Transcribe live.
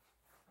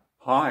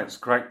Hi, it's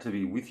great to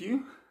be with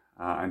you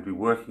and be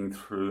working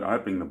through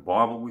opening the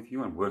Bible with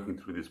you and working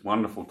through this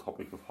wonderful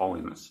topic of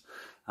holiness.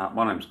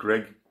 My name's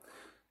Greg,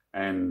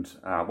 and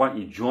won't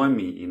you join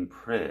me in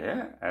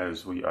prayer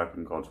as we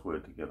open God's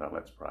Word together?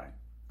 Let's pray.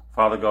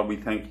 Father God, we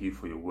thank you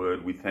for your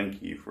Word. We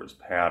thank you for its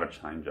power to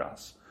change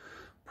us.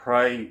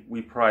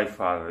 We pray,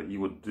 Father, that you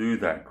would do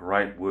that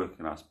great work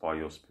in us by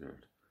your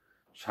Spirit.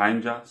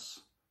 Change us,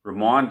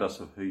 remind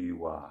us of who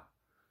you are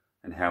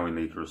and how we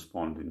need to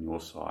respond in your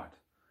sight.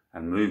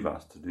 And move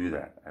us to do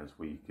that as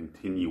we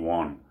continue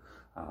on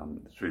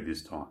through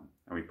this time.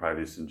 And we pray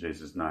this in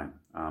Jesus' name.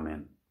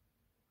 Amen.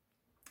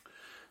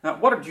 Now,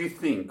 what did you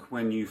think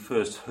when you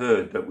first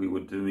heard that we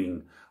were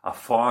doing a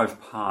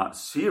 5-part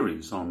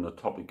series on the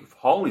topic of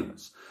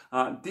holiness?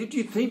 Did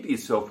you think to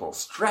yourself, well,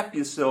 strap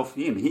yourself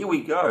in, here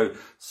we go,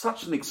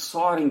 such an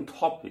exciting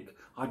topic,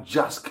 I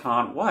just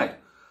can't wait?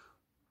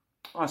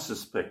 I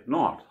suspect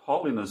not.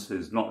 Holiness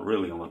is not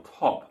really on the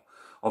top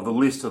of the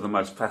list of the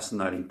most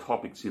fascinating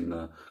topics in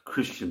the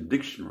Christian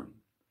dictionary.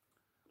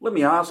 Let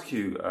me ask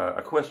you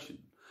a question.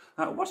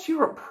 What's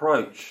your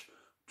approach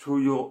to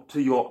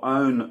your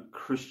own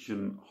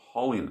Christian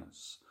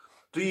holiness?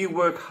 Do you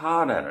work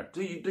hard at it?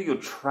 Do you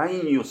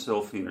train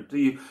yourself in it?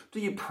 Do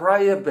you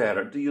pray about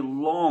it? Do you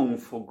long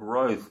for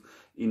growth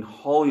in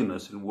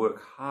holiness and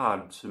work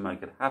hard to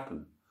make it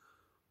happen?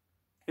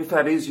 If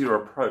that is your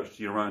approach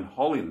to your own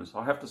holiness,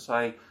 I have to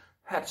say,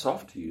 hats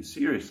off to you,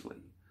 seriously.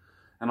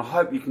 And I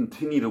hope you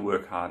continue to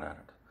work hard at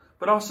it.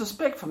 But I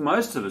suspect for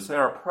most of us,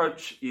 our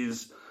approach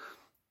is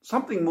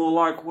something more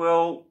like,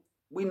 well,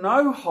 we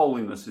know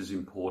holiness is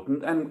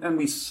important, and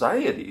we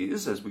say it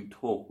is as we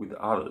talk with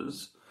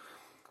others,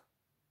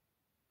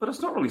 but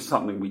it's not really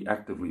something we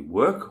actively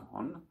work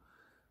on.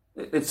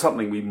 It's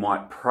something we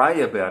might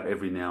pray about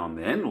every now and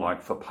then,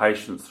 like for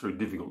patience through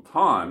difficult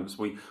times.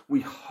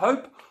 We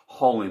hope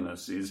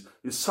holiness is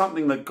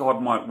something that God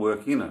might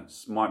work in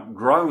us, might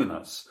grow in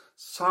us,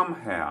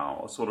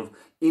 somehow, sort of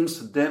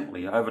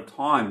incidentally, over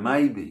time,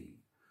 maybe.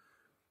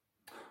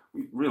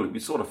 We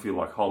sort of feel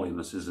like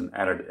holiness is an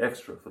added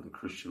extra for the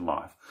Christian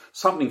life.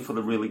 Something for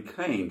the really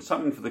keen,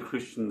 something for the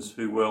Christians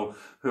who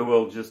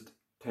will just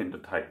tend to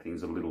take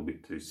things a little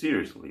bit too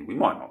seriously. We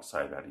might not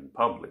say that in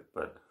public,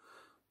 but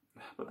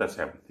that's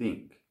how we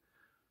think.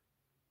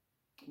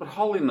 But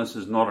holiness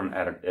is not an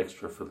added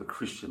extra for the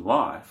Christian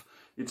life.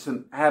 It's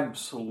an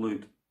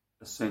absolute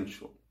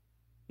essential.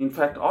 In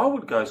fact, I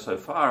would go so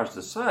far as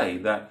to say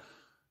that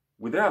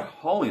without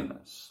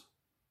holiness,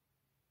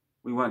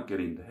 we won't get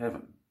into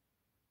heaven.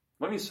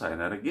 Let me say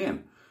that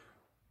again.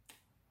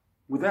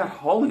 Without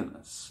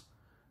holiness,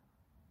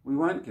 we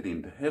won't get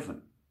into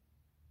heaven.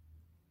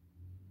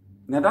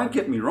 Now, don't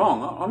get me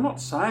wrong. I'm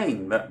not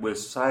saying that we're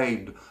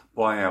saved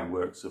by our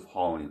works of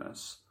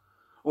holiness,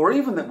 or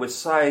even that we're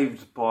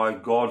saved by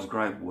God's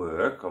great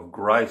work of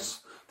grace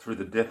through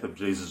the death of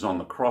Jesus on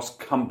the cross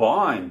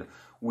combined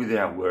with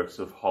our works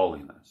of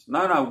holiness.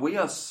 No, we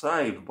are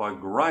saved by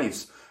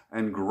grace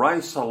and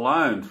grace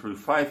alone, through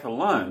faith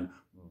alone.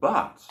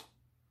 But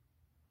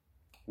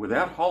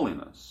without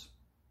holiness,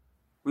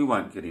 we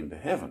won't get into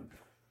heaven.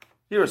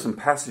 Here are some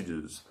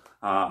passages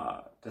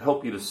to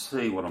help you to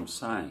see what I'm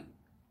saying.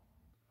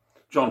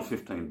 John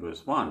 15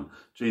 verse 1,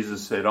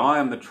 Jesus said, I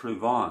am the true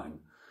vine,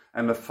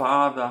 and the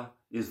Father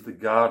is the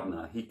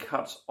gardener. He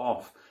cuts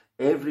off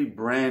every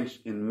branch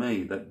in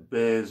me that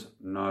bears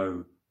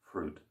no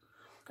fruit.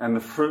 And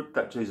the fruit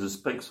that Jesus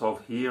speaks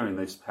of here in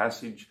this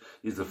passage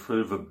is the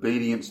fruit of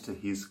obedience to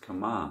his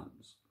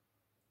commands.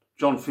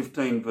 John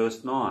 15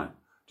 verse 9,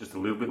 just a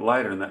little bit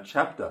later in that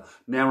chapter,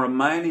 now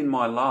remain in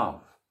my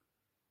love.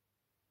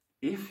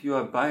 If you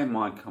obey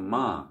my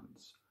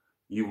commands,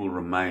 you will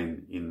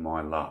remain in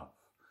my love.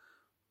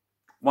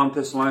 1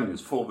 Thessalonians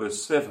 4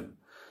 verse 7,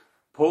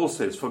 Paul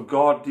says, for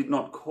God did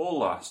not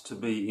call us to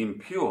be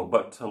impure,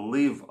 but to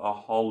live a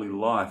holy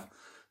life.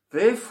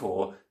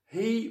 Therefore,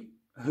 he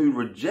who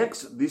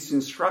rejects this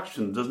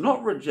instruction does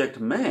not reject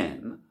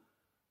man,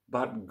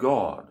 but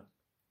God,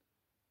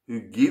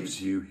 who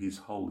gives you his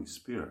Holy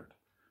Spirit.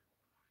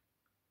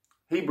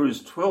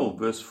 Hebrews 12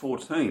 verse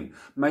 14,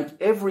 make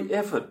every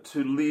effort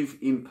to live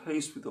in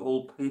peace with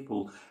all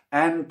people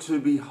and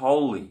to be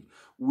holy.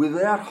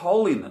 Without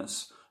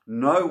holiness,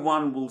 no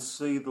one will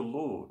see the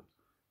Lord.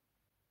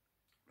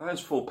 Those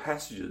 4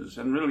 passages,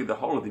 and really the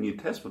whole of the New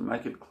Testament,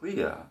 make it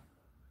clear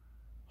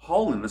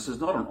holiness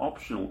is not an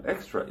optional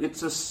extra.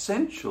 It's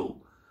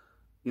essential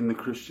in the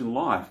Christian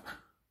life.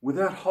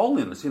 Without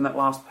holiness, in that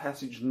last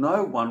passage,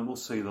 no one will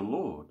see the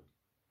Lord.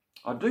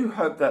 I do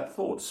hope that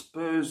thought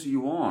spurs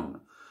you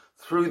on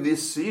through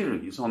this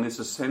series on this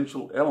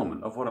essential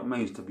element of what it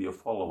means to be a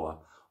follower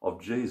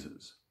of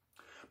Jesus.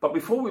 But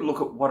before we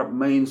look at what it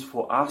means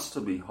for us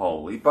to be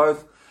holy,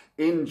 both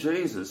in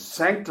Jesus,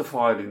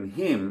 sanctified in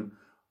him,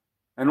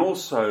 and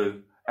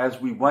also as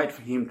we wait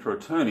for him to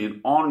return in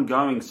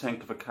ongoing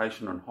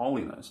sanctification and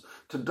holiness,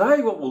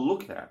 today what we'll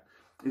look at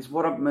is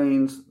what it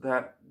means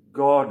that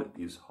God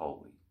is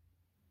holy.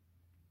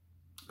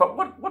 But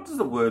what does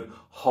the word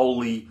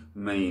holy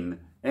mean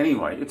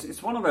anyway?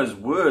 It's one of those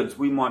words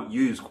we might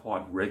use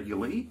quite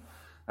regularly,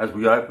 as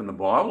we open the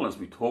Bible, as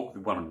we talk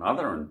with one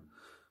another.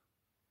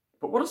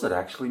 But what does it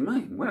actually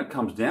mean? When it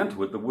comes down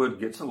to it, the word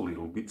gets a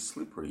little bit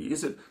slippery.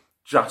 Is it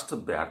just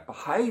about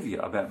behaviour,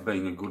 about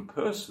being a good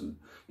person,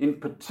 in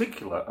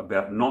particular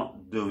about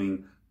not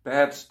doing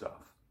bad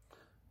stuff?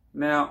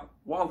 Now,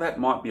 while that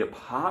might be a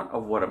part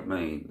of what it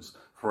means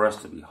for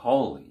us to be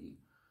holy,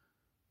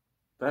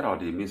 that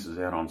idea misses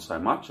out on so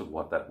much of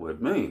what that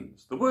word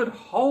means. The word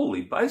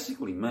holy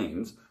basically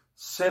means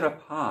set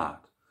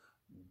apart,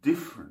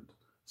 different,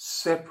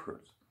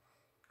 separate.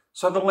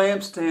 So the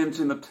lampstands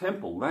in the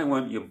temple, they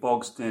weren't your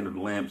bog standard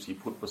lamps you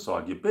put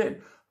beside your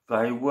bed.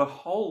 They were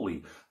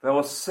holy. They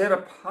were set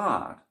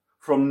apart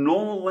from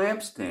normal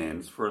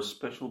lampstands for a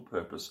special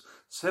purpose,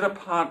 set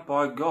apart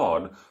by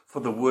God for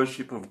the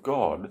worship of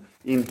God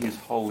in his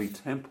holy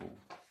temple.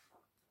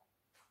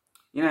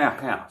 In our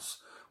house,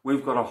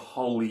 we've got a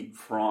holy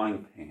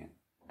frying pan.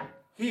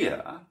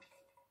 Here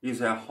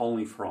is our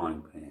holy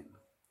frying pan.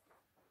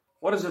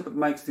 What is it that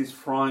makes this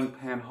frying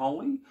pan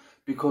holy?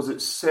 Because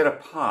it's set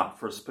apart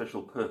for a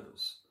special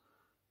purpose.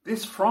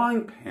 This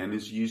frying pan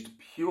is used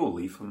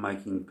purely for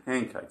making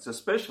pancakes,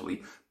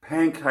 especially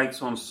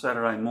pancakes on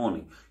Saturday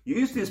morning.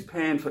 Use this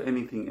pan for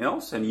anything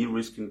else and you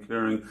risk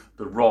incurring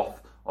the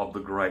wrath of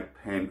the great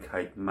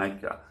pancake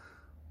maker.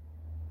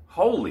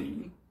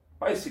 Holy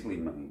basically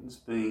means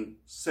being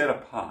set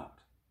apart.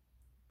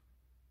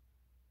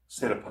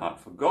 Set apart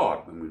for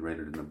God when we read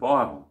it in the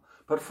Bible.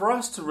 But for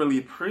us to really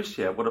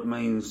appreciate what it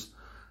means,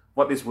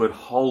 what this word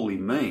holy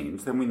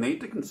means, then we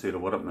need to consider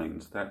what it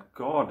means that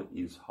God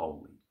is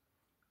holy.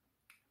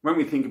 When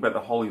we think about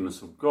the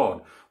holiness of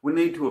God, we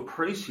need to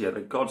appreciate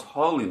that God's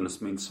holiness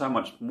means so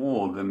much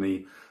more than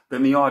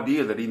the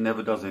idea that he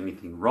never does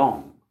anything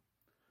wrong.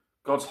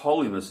 God's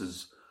holiness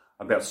is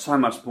about so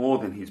much more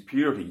than his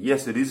purity.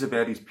 Yes, it is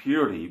about his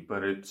purity,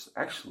 but it's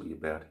actually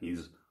about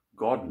his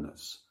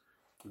godness.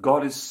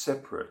 God is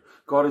separate.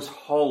 God is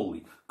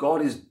holy.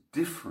 God is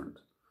different,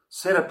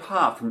 set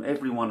apart from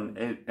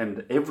everyone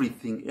and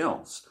everything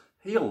else.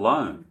 He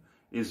alone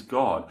is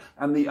God.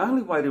 And the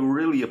only way to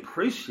really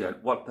appreciate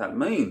what that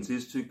means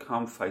is to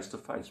come face to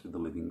face with the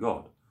living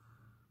God.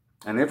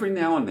 And every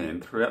now and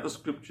then, throughout the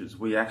scriptures,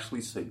 we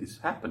actually see this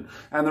happen.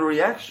 And the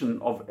reaction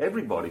of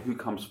everybody who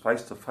comes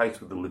face to face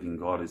with the living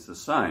God is the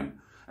same.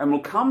 And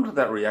we'll come to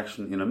that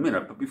reaction in a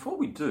minute. But before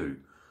we do,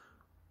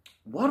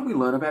 what do we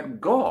learn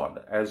about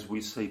God as we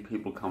see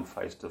people come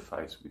face to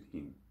face with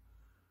him?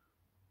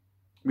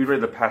 We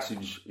read the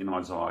passage in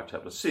Isaiah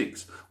chapter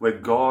 6, where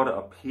God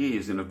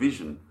appears in a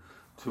vision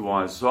to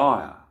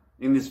Isaiah.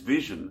 In this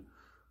vision,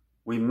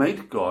 we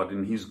meet God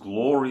in his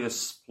glorious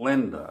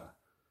splendor.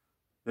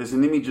 There's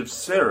an image of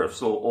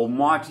seraphs or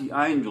almighty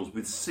angels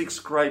with 6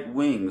 great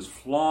wings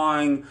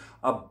flying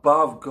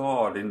above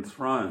God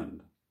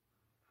enthroned.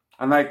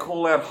 And they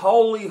call out,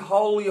 "Holy,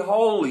 holy,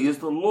 holy is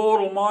the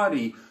Lord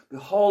Almighty. The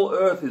whole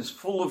earth is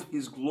full of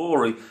his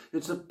glory."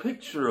 It's a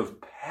picture of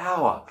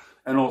power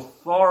and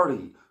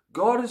authority.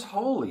 God is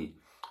holy,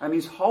 and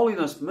his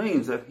holiness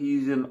means that he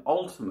is in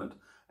ultimate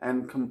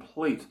and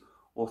complete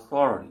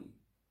authority.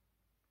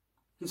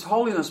 His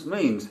holiness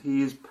means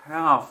he is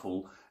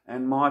powerful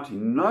and mighty.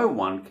 No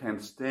one can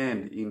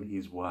stand in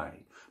his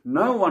way.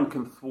 No one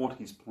can thwart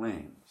his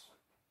plans.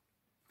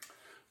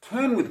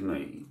 Turn with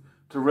me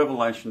to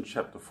Revelation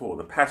chapter 4,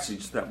 the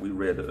passage that we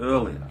read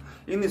earlier.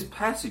 In this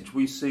passage,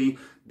 we see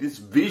this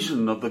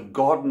vision of the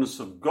godness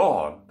of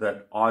God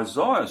that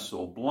Isaiah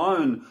saw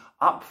blown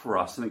up for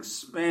us and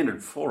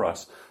expanded for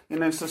us.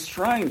 And it's a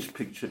strange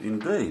picture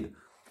indeed.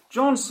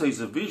 John sees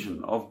a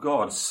vision of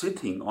God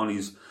sitting on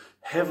his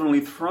heavenly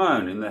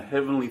throne in the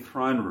heavenly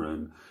throne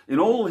room in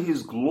all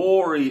his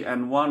glory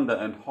and wonder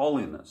and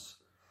holiness.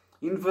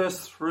 In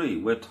verse 3,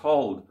 we're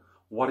told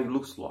what he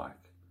looks like.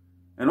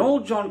 And all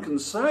John can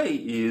say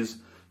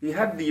is he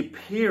had the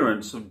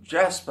appearance of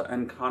jasper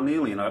and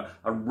carnelian,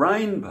 a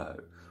rainbow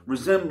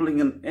resembling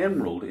an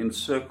emerald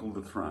encircled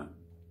the throne.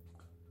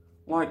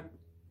 Like,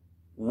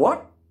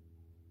 what?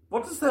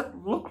 What does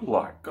that look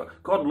like?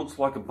 God looks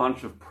like a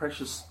bunch of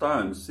precious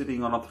stones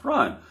sitting on a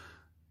throne.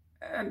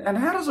 And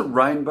how does a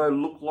rainbow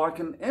look like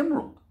an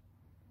emerald?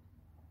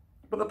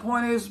 But the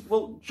point is,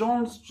 well,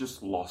 John's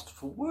just lost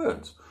for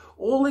words.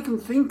 All he can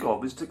think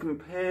of is to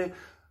compare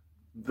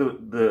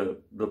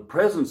the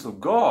presence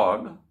of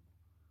God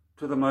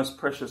to the most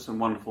precious and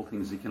wonderful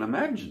things he can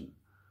imagine.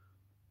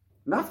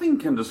 Nothing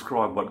can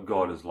describe what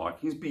God is like.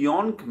 He's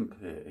beyond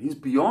compare. He's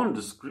beyond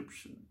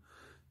description.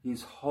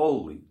 He's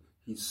holy.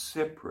 He's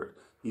separate.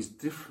 He's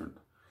different.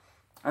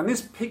 And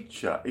this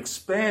picture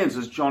expands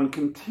as John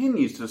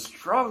continues to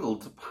struggle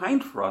to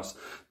paint for us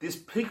this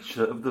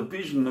picture of the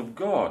vision of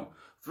God.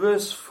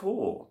 Verse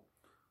 4,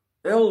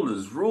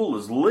 elders,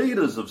 rulers,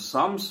 leaders of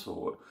some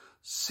sort,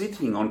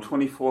 sitting on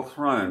 24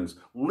 thrones,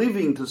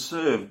 living to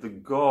serve the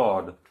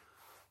God,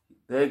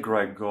 their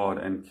great God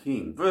and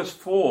King. Verse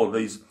 4,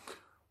 these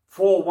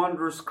 4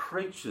 wondrous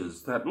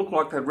creatures that look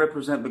like they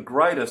represent the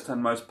greatest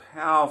and most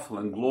powerful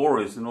and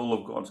glorious in all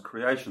of God's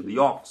creation. The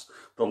ox,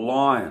 the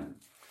lion,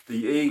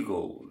 the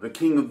eagle, the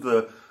king of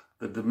the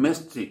the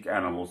domestic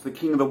animals, the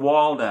king of the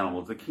wild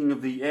animals, the king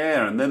of the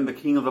air, and then the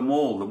king of them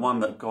all, the one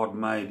that God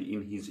made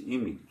in his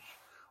image.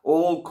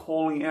 All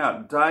calling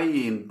out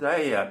day in,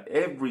 day out,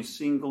 every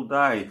single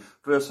day.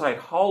 Verse 8,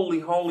 holy,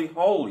 holy,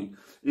 holy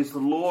is the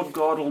Lord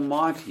God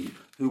Almighty,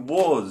 who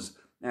was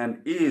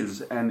and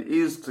is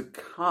to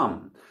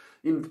come.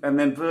 And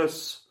then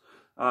verse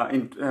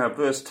 10,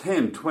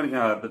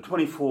 the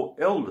 24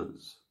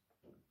 elders,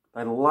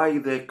 they lay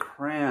their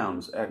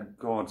crowns at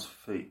God's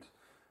feet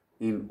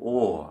in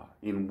awe,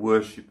 in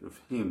worship of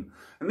him.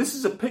 And this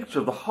is a picture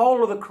of the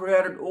whole of the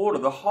created order,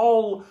 the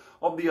whole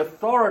of the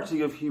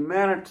authority of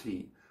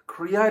humanity,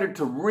 created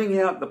to ring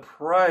out the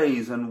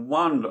praise and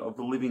wonder of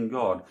the living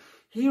God.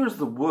 Here is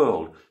the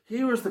world,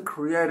 here is the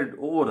created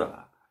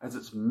order as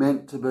it's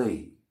meant to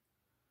be,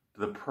 to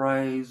the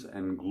praise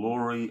and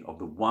glory of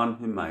the one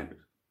who made it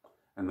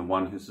and the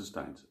one who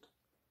sustains it,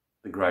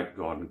 the great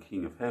God and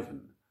King of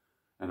heaven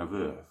and of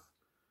earth.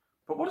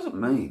 But what does it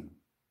mean?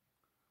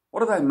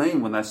 What do they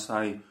mean when they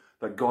say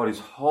that God is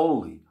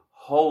holy,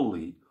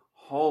 holy,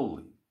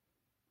 holy?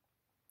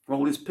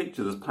 Well, this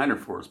picture that's painted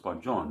for us by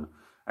John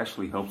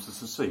actually helps us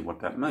to see what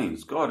that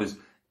means. God is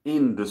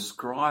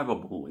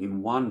indescribable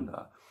in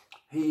wonder.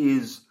 He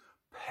is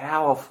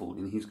powerful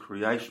in his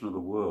creation of the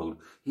world.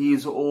 He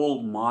is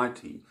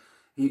almighty.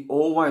 He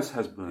always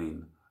has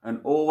been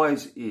and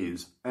always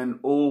is and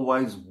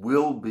always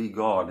will be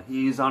God.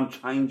 He is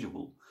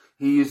unchangeable.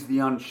 He is the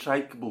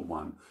unshakable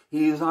one.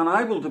 He is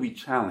unable to be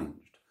challenged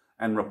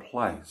and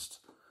replaced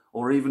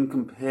or even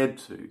compared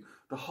to.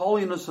 The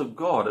holiness of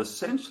God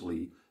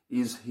essentially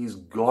is his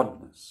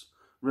godness.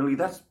 Really,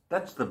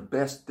 that's the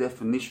best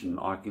definition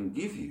I can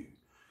give you.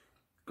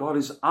 God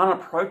is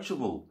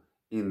unapproachable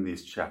in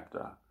this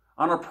chapter,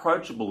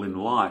 unapproachable in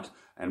light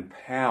and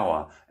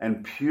power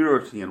and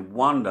purity and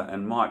wonder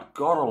and might.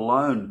 God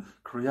alone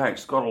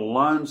creates, God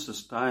alone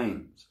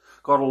sustains,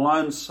 God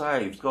alone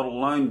saves, God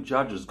alone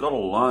judges, God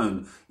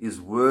alone is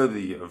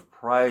worthy of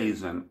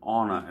praise and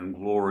honour and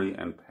glory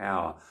and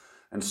power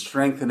and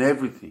strength and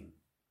everything.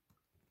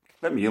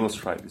 Let me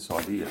illustrate this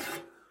idea.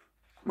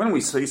 When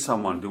we see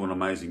someone do an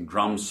amazing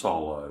drum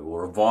solo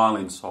or a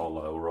violin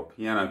solo or a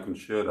piano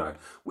concerto,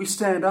 we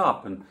stand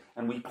up and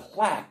we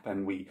clap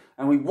and we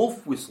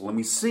wolf whistle and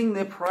we sing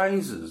their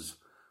praises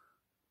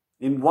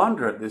in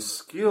wonder at their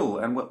skill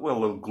and,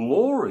 well, the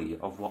glory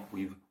of what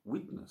we've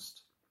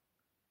witnessed.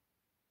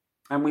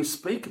 And we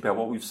speak about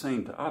what we've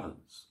seen to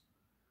others.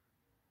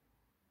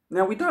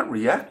 Now, we don't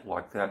react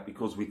like that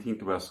because we think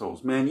to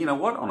ourselves, man, you know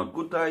what, on a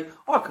good day,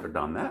 I could have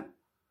done that.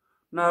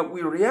 No,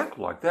 we react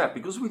like that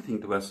because we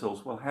think to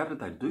ourselves, well, how did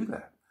they do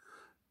that?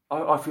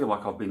 I feel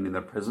like I've been in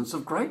the presence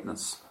of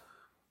greatness.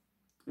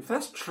 If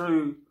that's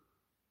true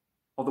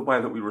of the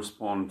way that we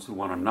respond to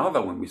one another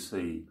when we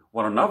see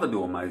one another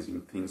do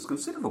amazing things,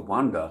 consider the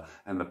wonder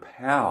and the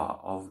power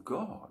of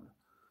God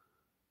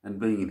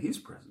and being in his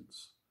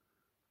presence,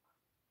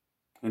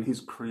 in his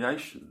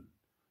creation,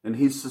 in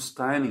his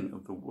sustaining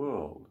of the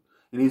world,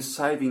 in his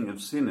saving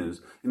of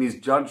sinners, in his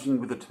judging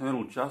with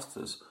eternal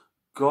justice.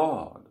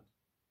 God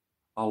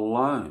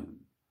alone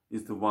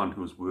is the one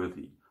who is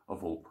worthy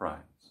of all praise.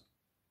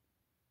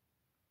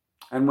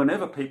 And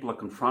whenever people are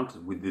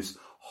confronted with this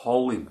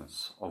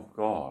holiness of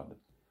God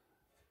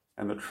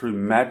and the true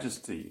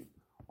majesty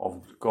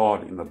of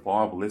God in the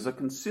Bible, there's a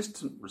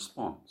consistent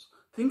response.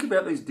 Think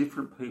about these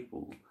different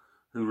people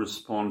who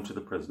respond to the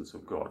presence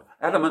of God.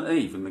 Adam and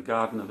Eve in the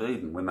Garden of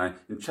Eden,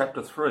 in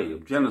chapter 3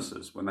 of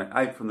Genesis, when they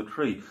ate from the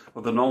tree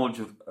of the knowledge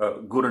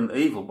of good and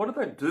evil, what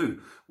did they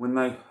do when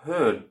they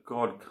heard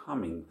God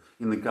coming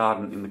in the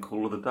garden in the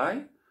cool of the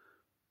day?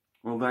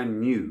 Well, they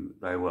knew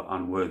they were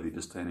unworthy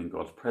to stand in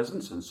God's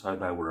presence, and so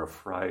they were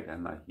afraid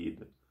and they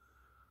hid.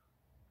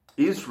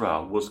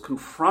 Israel was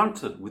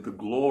confronted with the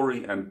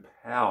glory and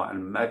power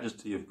and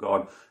majesty of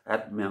God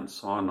at Mount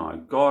Sinai.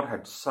 God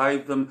had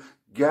saved them,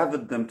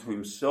 gathered them to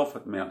himself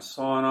at Mount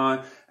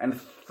Sinai, and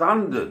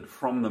thundered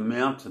from the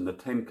mountain the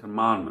 10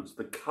 Commandments,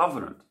 the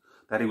covenant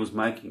that he was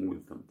making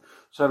with them,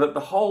 so that the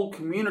whole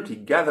community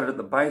gathered at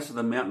the base of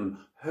the mountain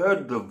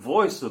heard the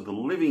voice of the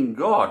living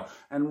God.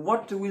 And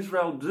what do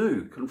Israel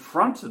do?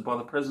 Confronted by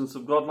the presence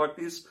of God like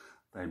this,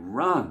 they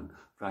run,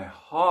 they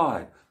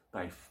hide,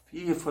 they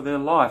fear for their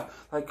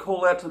life. They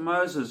call out to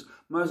Moses,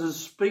 Moses,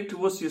 speak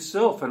to us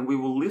yourself and we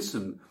will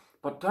listen,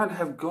 but don't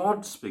have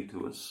God speak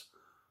to us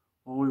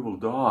or we will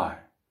die.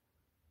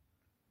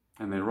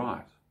 And they're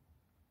right.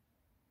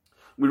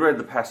 We read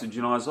the passage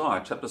in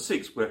Isaiah chapter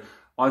 6 where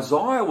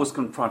Isaiah was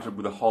confronted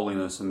with the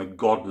holiness and the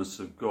godness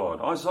of God.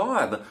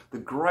 Isaiah, the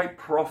great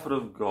prophet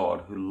of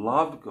God who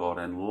loved God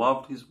and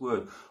loved his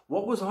word.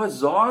 What was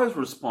Isaiah's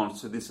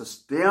response to this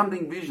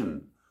astounding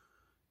vision?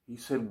 He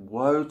said,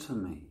 woe to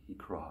me, he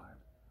cried.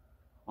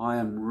 I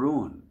am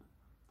ruined,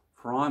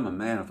 for I am a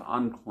man of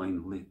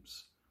unclean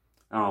lips,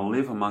 and I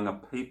live among a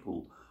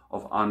people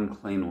of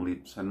unclean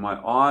lips, and my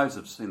eyes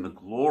have seen the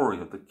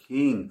glory of the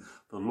King,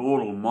 the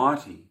Lord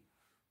Almighty.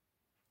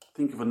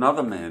 Think of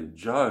another man,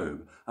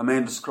 Job, a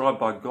man described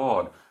by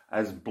God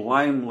as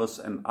blameless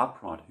and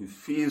upright, who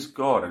fears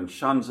God and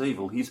shuns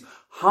evil. He's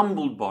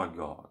humbled by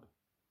God.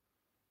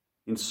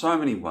 in so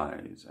many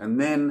ways. And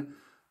then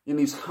in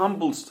his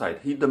humble state,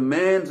 he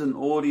demands an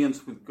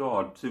audience with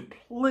God to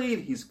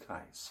plead his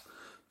case,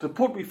 to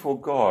put before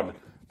God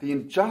the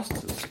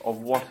injustice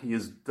of what he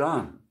has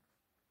done.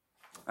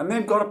 And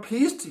then God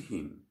appears to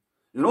him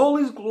in all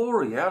his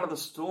glory out of the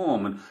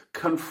storm and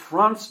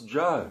confronts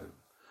Job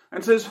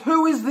and says,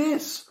 "Who is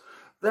this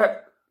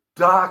that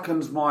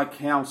darkens my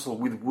counsel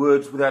with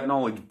words without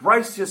knowledge?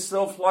 Brace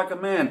yourself like a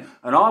man,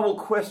 and I will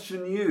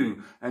question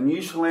you, and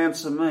you shall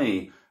answer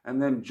me." And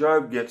then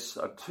Job gets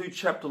a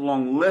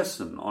 2-chapter-long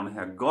lesson on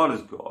how God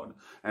is God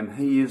and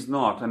he is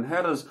not. And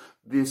how does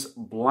this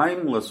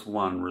blameless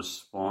one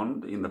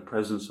respond in the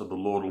presence of the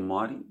Lord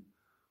Almighty?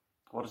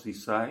 What does he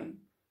say?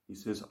 He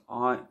says,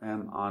 "I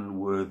am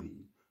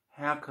unworthy.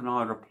 How can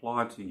I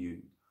reply to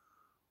you?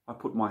 I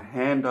put my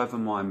hand over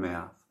my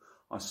mouth.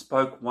 I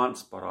spoke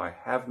once, but I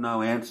have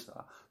no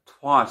answer.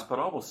 Twice, but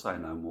I will say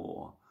no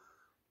more.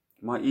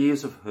 My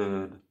ears have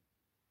heard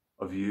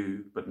of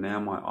you, but now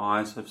my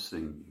eyes have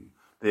seen you.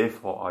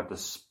 Therefore I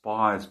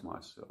despise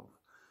myself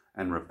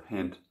and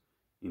repent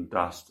in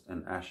dust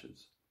and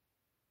ashes."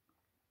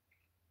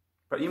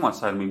 But you might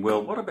say to me,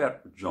 well, what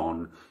about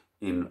John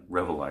in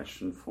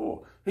Revelation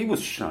 4? He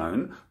was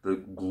shown the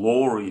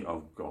glory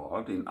of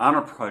God in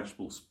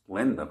unapproachable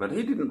splendour, but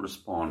he didn't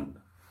respond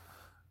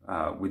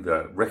with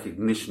a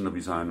recognition of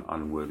his own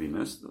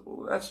unworthiness.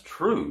 Well, that's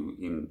true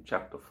in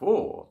chapter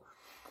 4.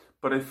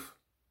 But if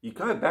you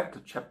go back to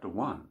chapter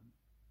 1,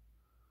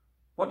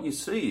 what you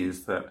see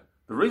is that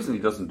the reason he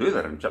doesn't do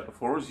that in chapter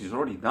 4 is he's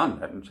already done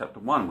that in chapter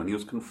 1 when he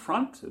was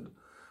confronted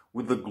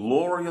with the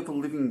glory of the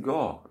living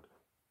God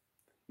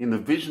in the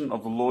vision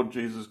of the Lord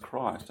Jesus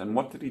Christ. And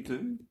what did he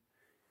do?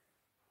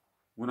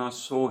 "When I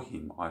saw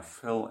him, I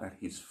fell at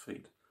his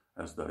feet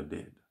as though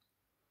dead."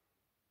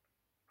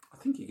 I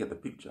think you get the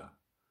picture.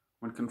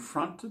 When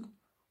confronted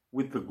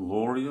with the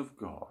glory of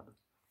God,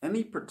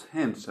 any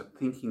pretense at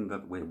thinking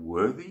that we're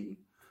worthy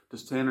to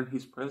stand in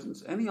his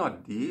presence, any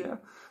idea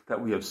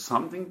that we have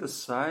something to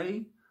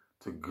say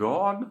to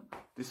God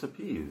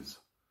disappears.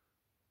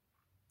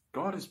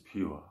 God is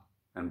pure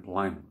and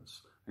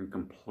blameless and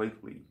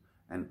completely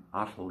and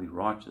utterly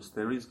righteous.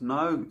 There is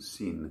no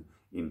sin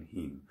in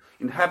him.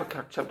 In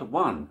Habakkuk chapter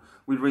 1,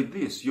 we read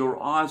this: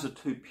 "Your eyes are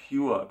too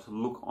pure to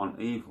look on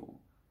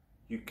evil.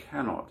 You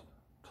cannot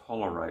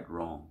tolerate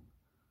wrong."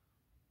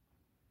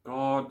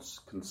 God's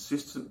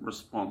consistent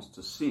response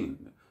to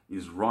sin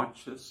is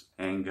righteous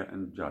anger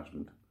and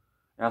judgment.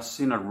 Our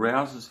sin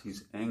arouses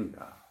his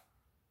anger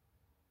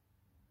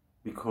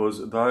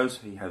because those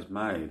he has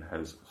made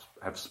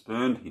have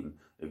spurned him,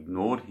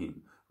 ignored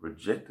him,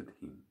 rejected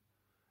him.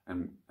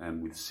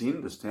 And with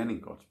sin to stand in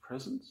God's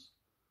presence,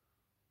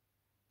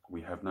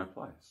 we have no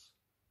place.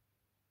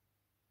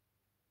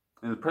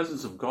 In the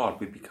presence of God,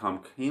 we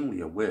become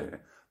keenly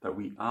aware that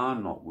we are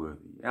not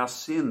worthy. Our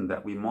sin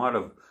that we might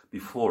have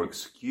before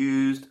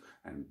excused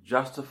and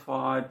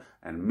justified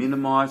and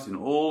minimized in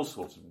all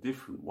sorts of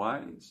different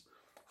ways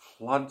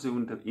floods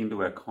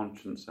into our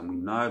conscience, and we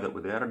know that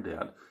without a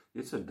doubt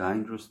it's a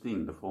dangerous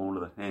thing to fall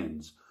into the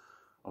hands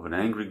of an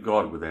angry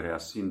God without our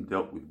sin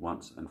dealt with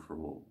once and for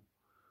all.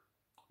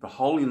 The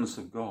holiness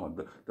of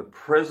God, the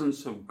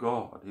presence of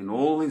God in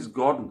all his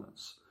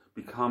godness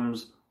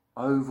becomes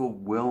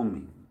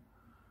overwhelming.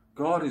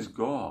 God is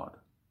God.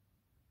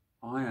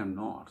 I am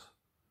not.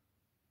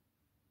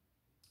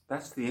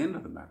 That's the end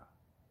of the matter.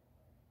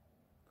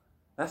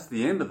 That's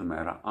the end of the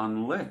matter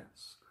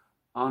unless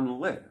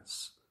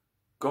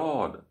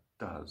God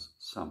does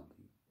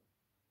something.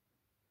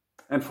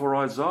 And for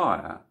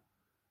Isaiah,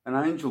 an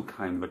angel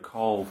came with a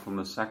coal from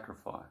the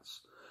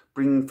sacrifice,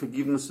 bringing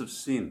forgiveness of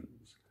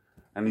sins,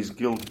 and his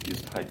guilt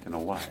is taken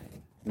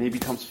away. And he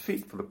becomes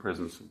fit for the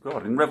presence of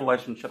God. In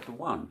Revelation chapter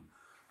 1,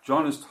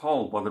 John is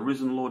told by the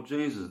risen Lord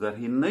Jesus that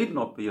he need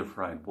not be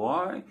afraid.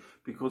 Why?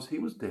 Because he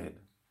was dead,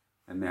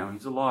 and now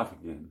he's alive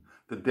again.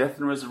 The death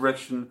and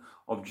resurrection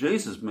of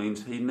Jesus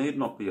means he need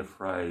not be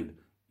afraid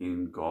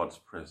in God's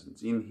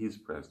presence, in his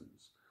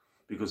presence,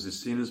 because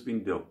his sin has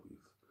been dealt with.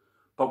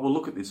 But we'll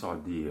look at this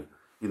idea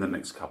in the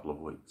next couple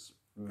of weeks.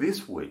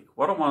 This week,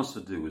 what I want us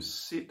to do is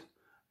sit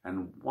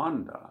and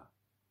wonder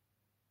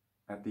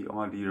at the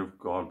idea of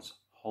God's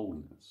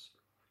holiness,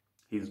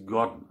 his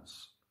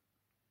godness,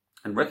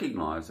 and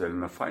recognize that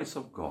in the face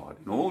of God,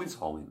 in all his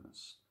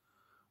holiness,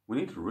 we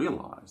need to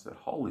realize that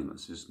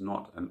holiness is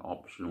not an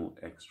optional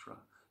extra.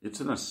 It's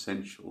an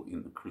essential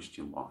in the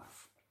Christian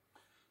life.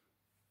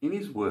 In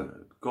his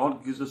word,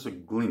 God gives us a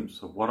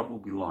glimpse of what it will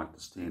be like to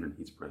stand in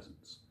his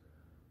presence.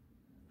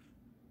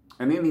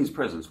 And in his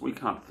presence, we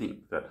can't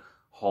think that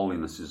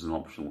holiness is an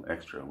optional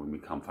extra when we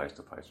come face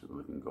to face with the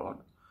living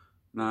God.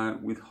 No,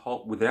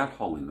 without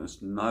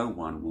holiness, no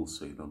one will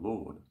see the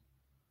Lord.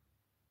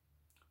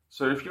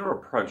 So if your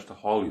approach to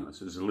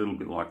holiness is a little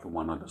bit like the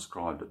one I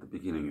described at the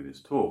beginning of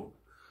this talk,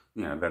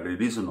 that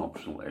it is an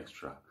optional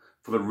extra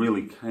for the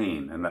really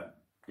keen, and that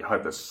you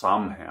hope that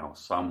somehow,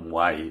 some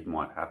way it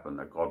might happen,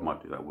 that God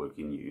might do that work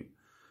in you,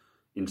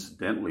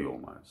 incidentally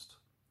almost,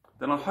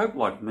 then I hope,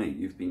 like me,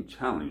 you've been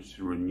challenged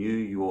to renew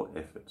your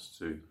efforts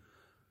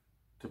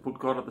to put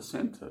God at the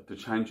centre, to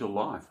change your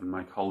life and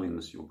make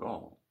holiness your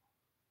goal.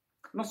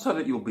 Not so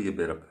that you'll be a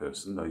better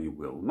person, though you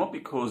will. Not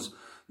because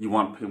you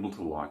want people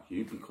to like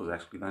you, because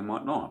actually they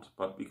might not,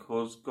 but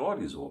because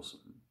God is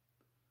awesome.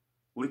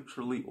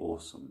 Literally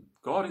awesome.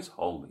 God is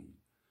holy.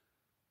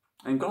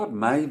 And God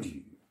made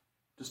you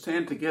to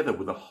stand together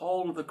with the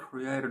whole of the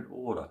created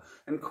order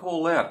and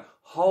call out,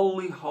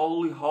 "Holy,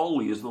 holy,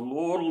 holy is the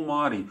Lord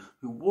Almighty,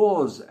 who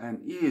was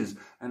and is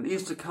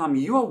to come."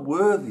 You are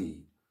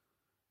worthy,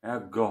 our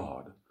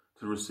God,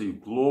 to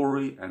receive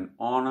glory and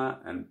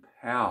honour and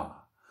power.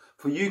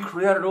 For you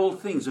created all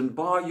things, and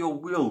by your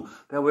will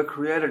they were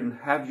created and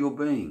have your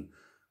being.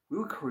 We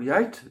were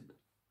created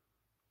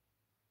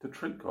to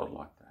treat God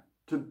like that,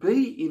 to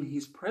be in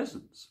his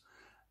presence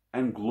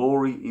and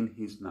glory in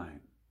his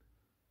name.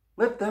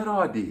 Let that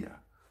idea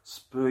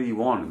spur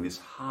you on in this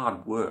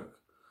hard work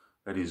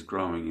that is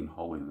growing in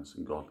holiness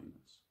and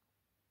godliness.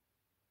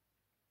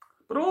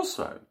 But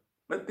also,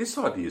 let this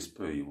idea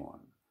spur you on,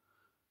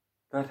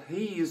 that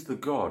he is the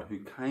God who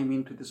came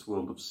into this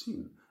world of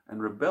sin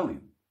and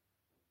rebellion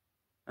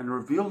and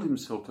revealed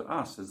himself to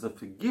us as the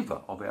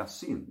forgiver of our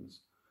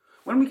sins.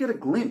 When we get a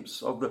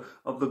glimpse of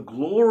the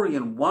glory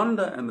and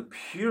wonder and the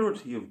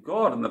purity of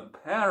God and the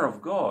power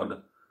of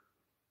God,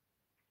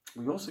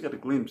 we also get a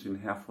glimpse in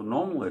how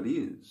phenomenal it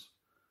is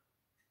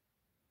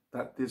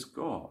that this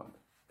God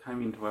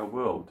came into our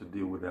world to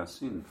deal with our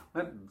sin.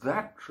 Let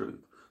that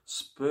truth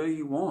spur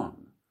you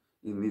on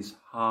in this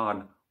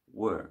hard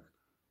work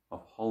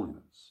of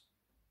holiness.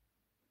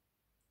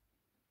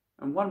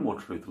 And one more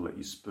truth will let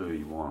you spur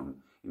you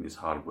on in this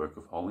hard work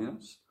of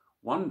holiness.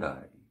 One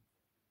day,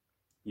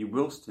 you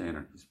will stand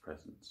in his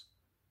presence.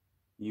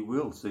 You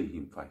will see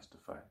him face to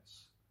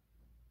face.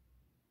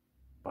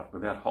 But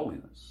without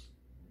holiness,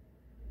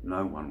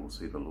 no one will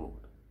see the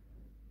Lord.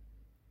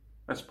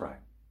 Let's pray.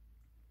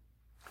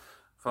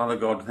 Father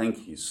God,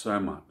 thank you so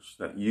much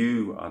that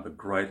you are the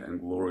great and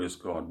glorious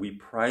God. We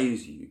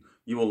praise you.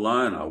 You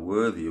alone are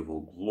worthy of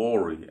all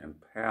glory and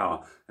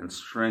power and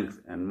strength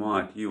and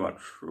might. You are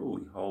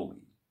truly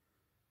holy.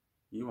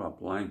 You are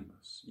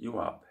blameless. You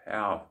are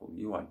powerful.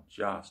 You are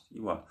just.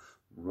 You are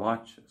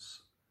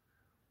righteous.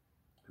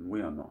 And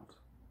we are not.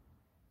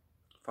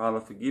 Father,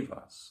 forgive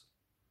us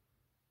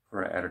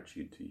for our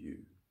attitude to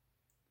you,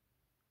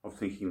 of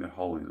thinking that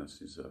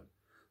holiness is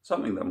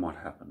something that might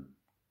happen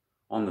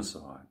on the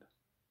side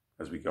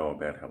as we go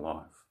about our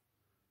life.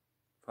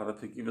 Father,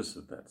 forgive us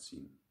of that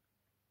sin.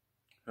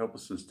 Help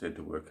us instead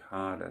to work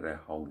hard at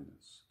our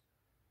holiness,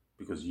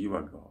 because you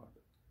are God.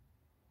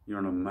 You're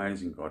an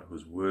amazing God who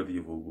is worthy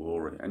of all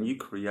glory, and you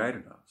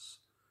created us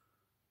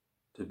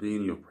to be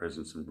in your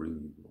presence and bring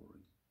you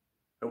glory.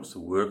 Help us to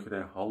work at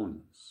our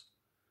holiness,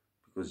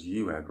 because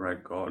you, our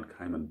great God,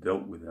 came and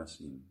dealt with our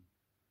sin.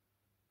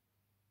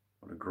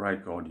 What a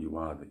great God you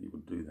are that you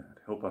would do that.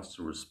 Help us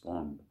to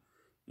respond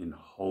in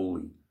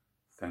holy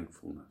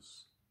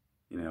thankfulness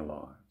in our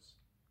lives.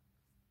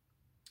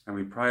 And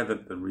we pray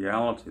that the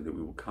reality that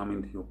we will come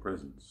into your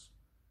presence,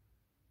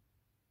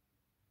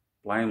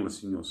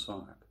 blameless in your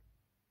sight,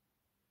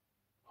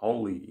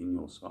 holy in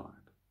your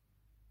sight,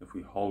 if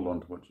we hold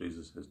on to what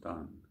Jesus has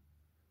done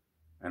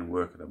and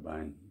work at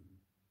obeying him.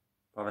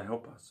 Father,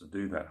 help us to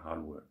do that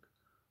hard work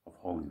of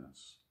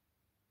holiness,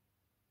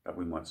 that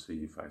we might see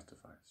you face to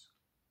face.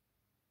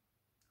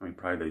 And we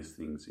pray these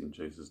things in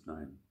Jesus'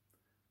 name.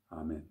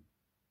 Amen.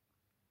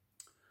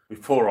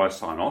 Before I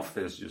sign off,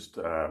 there's just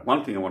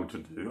one thing I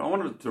wanted to do. I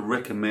wanted to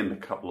recommend a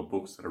couple of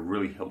books that have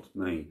really helped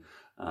me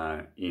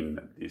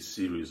in this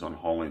series on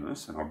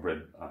holiness, and I've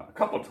read a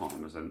couple of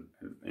times and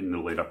in the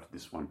lead up to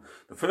this one.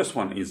 The first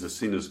one is The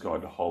Sinner's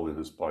Guide to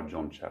Holiness by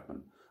John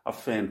Chapman. A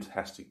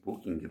fantastic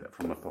book. You can get that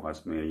from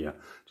Matthias Media,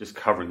 just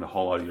covering the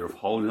whole idea of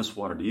holiness,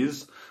 what it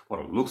is,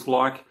 what it looks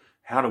like,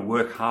 how to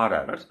work hard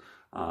at it,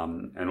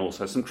 and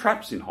also some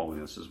traps in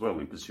holiness as well,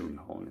 in pursuing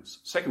holiness.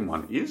 Second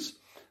one is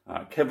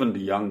Kevin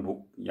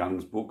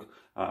DeYoung's book,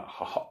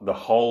 The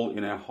Hole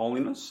in Our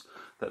Holiness,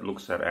 that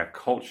looks at our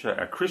culture,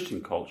 our Christian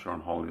culture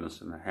on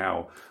holiness, and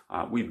how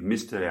we've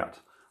missed out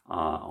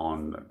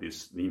on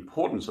the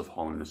importance of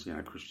holiness in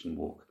our Christian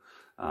walk.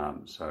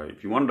 So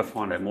if you wanted to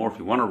find out more, if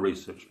you want to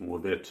research more,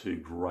 they're two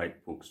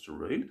great books to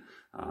read.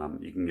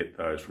 You can get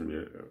those from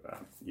your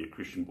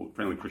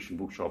friendly Christian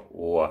bookshop,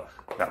 or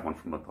that one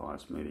from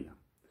Matthias Media.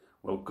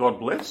 Well, God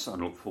bless. I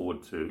look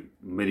forward to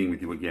meeting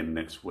with you again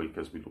next week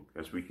as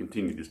we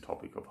continue this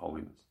topic of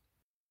holiness.